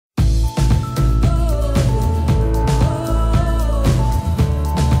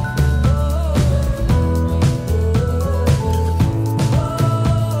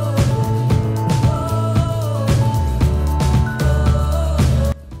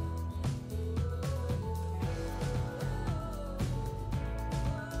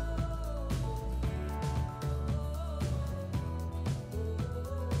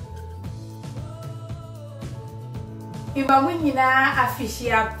mamu nyina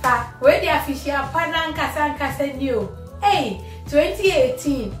afishia pa. We di afishia pa na nkasa ni o. Hey,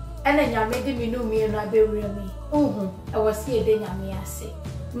 2018 ena nyame di minu mienu abewure mi. E wasi ede nyame ase.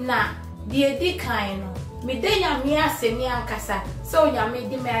 Na di edi kan no. Me de nyame ase ni ankasa. So nyame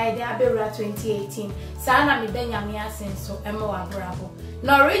di me ede abewura 2018. Sa na me de nyame ase nso ema wa brabo.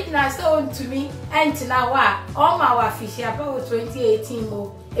 No original so to me entina wa all my wa fishia pa 2018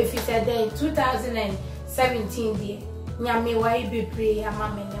 mo. If it said in 2017 dear. Nyame wa ibebre ama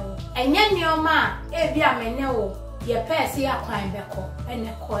menewo. Enye nioma e bia menewo. Ye pese ya kwan beko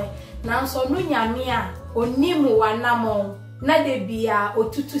ene koy nanso no nyame a onimu wanamo na de bia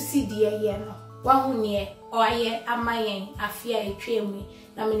otutu sidie ye no wahu ne oye amayen afia etwemu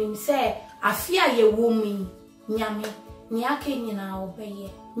na menim se afia ye womi nyame ni ake nyina obeye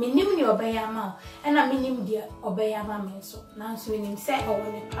menim ni obeye ama ena menim de obeye ama menso nanso menim se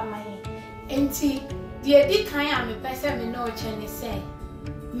owone pamayen enti de di kan a me pese me no chene say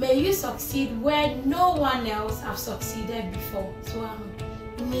may you succeed where no one else have succeeded before. So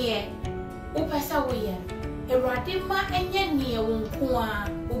near upasa we Erade ma enye near wonko a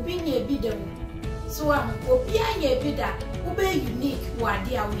obi nye bi de wo. So obi anye bi da ube unique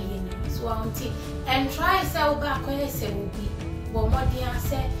wade a we ni. So and try say oba akoye say obi. Bo modern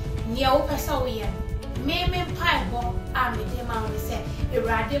say near upasa we me pai bo a me de ma we say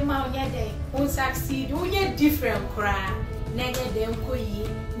Erade ma onye de won succeed onye different kra. Nege dem ko yi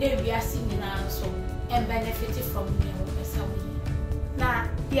na wiase nyina so and benefit from me wo pesa wo na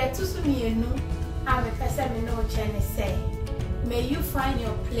ye tusu mienu a me pesa me no chene say may you find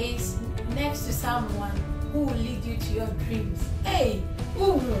your place next to someone who will lead you to your dreams. Hey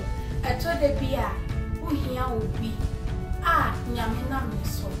eto de bia uhia obi nyame na me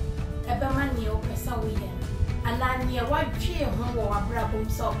so ebe ma ne wo pesa wo ye ana ne wa dwe ho wo abrabom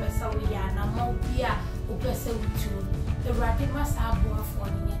so pesa wo ye na ma obi a wo pesa wo tu Erade masa abo afọ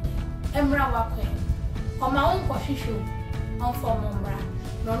ni yede emra wakwe oma onko hwehwe onfo momra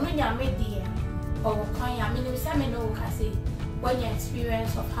no no nyame die o kan ya me ni se me no ka say when your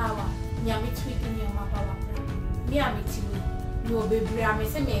experience of how nyame tweet ni oma ba wakra mi ametiwe no bebre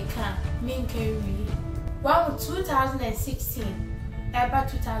amese me ka me nkan wi wa 2016 eba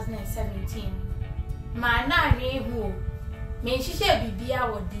 2017 ma na re hu me nhihye bibia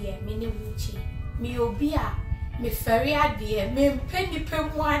wo de me ne wuchi me obi a me ferry ade me mpeni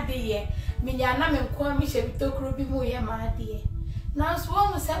pemu ade me nyana me nko me hye bitokro bi mu ye ma ade na so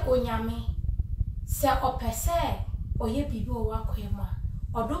wo se onyame se opese oye bibi o wakwema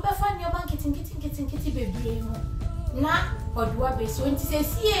odo befa ne oba nkiti bebre mu na odo abeso nti se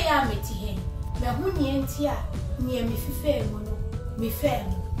sie ya meti he me hu nie nti a nie me fife mu no me fe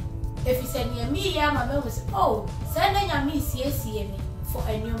mu efi se nie mi ya ma me se se na nyame sie me for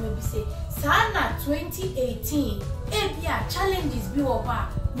a new maybe say sana 2018 ebia challenges bi wo ba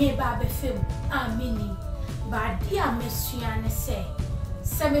me ba be fem amini ba dia mesua ne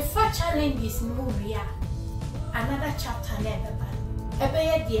se me fa challenges mu ria another chapter na ebe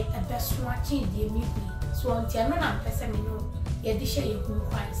ye de ebe so achi de mi bi so ontia no na mpese me no ye de hye ye hu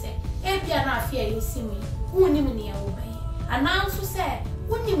kwan se ebia na afia ye simi unim ne ye wo be ananso se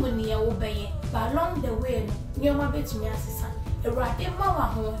unim ne ye wo be ba along the way no nyoma betumi asesa Erade ma wa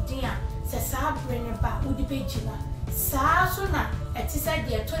ho din a se sa bre ne ba udi bejina sa so na etisa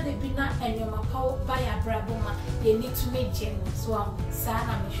de to de bi na enwoma pa ba ya brabo ma ye need to make gem so sa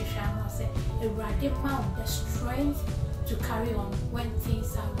na me hwehwa ma se erade ma the strength to carry on when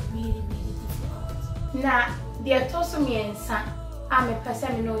things are really difficult. Na de to so me ensa a me pese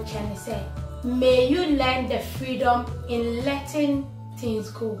me no chene say may you learn the freedom in letting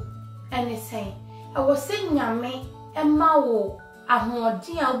things go. And they say I was saying nyame Emma wo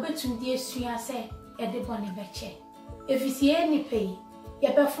ahoɔden a obetum de asua sɛ yɛde bɔne bɛkyɛ efisi ni pay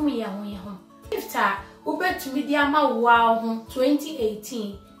yɛbɛfom yɛ ho if ta obetum de ama wo a ho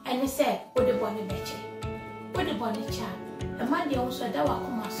 2018 ɛne sɛ wode bɔne bɛkyɛ wode bɔne kya ɛma de wo so da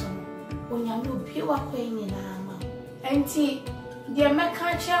wakoma so no onyame obie wakɔ nyinaa ma enti de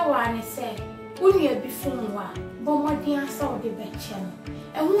mɛka kyɛ wa ne sɛ wonua bi fom wa bɔmɔden asa wode bɛkyɛ no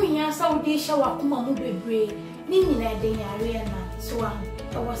ɛho nya asa wode hyɛ wakoma mu bebree ni nyina de yare na so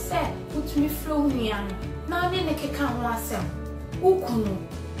I was said put me flow me an na ne ne keka ho asem ukunu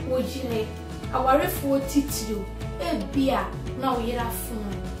wojire awarefo titiro bia na oyira fun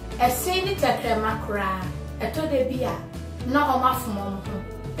esen ni takrema kra eto de bia na omafom ho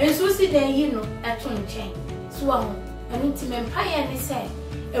enso si den yi no eto nchen so ani ti mempaye ne se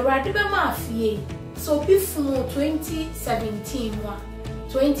Ewrade be ma afie so bi fun 2017 wa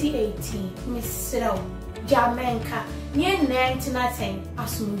 2018 misrao Jamenka Nye 1910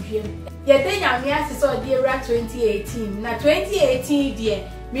 asumdwem. Yede nyame asese odi ewra 2018 na 2018 die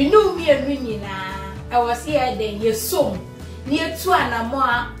minu mienu nyina ewo se eden yesom ni etu anamo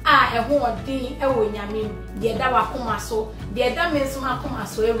a eho odin ewo nyame de da wakoma so de da menso makoma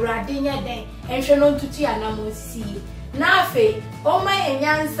so ewrade nya den enhwe no ntutu anamo si na afi o ma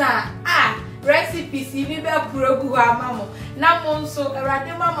enyansa recipes bi be progu amamo na mo nso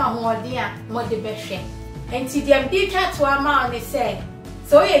ewrade mama ho odin a mo de behwe enti dem di twa to ama on say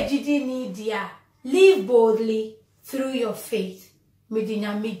so ye gidi ni dia live boldly through your faith.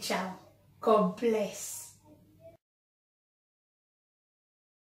 Medinya Mitchell. God bless.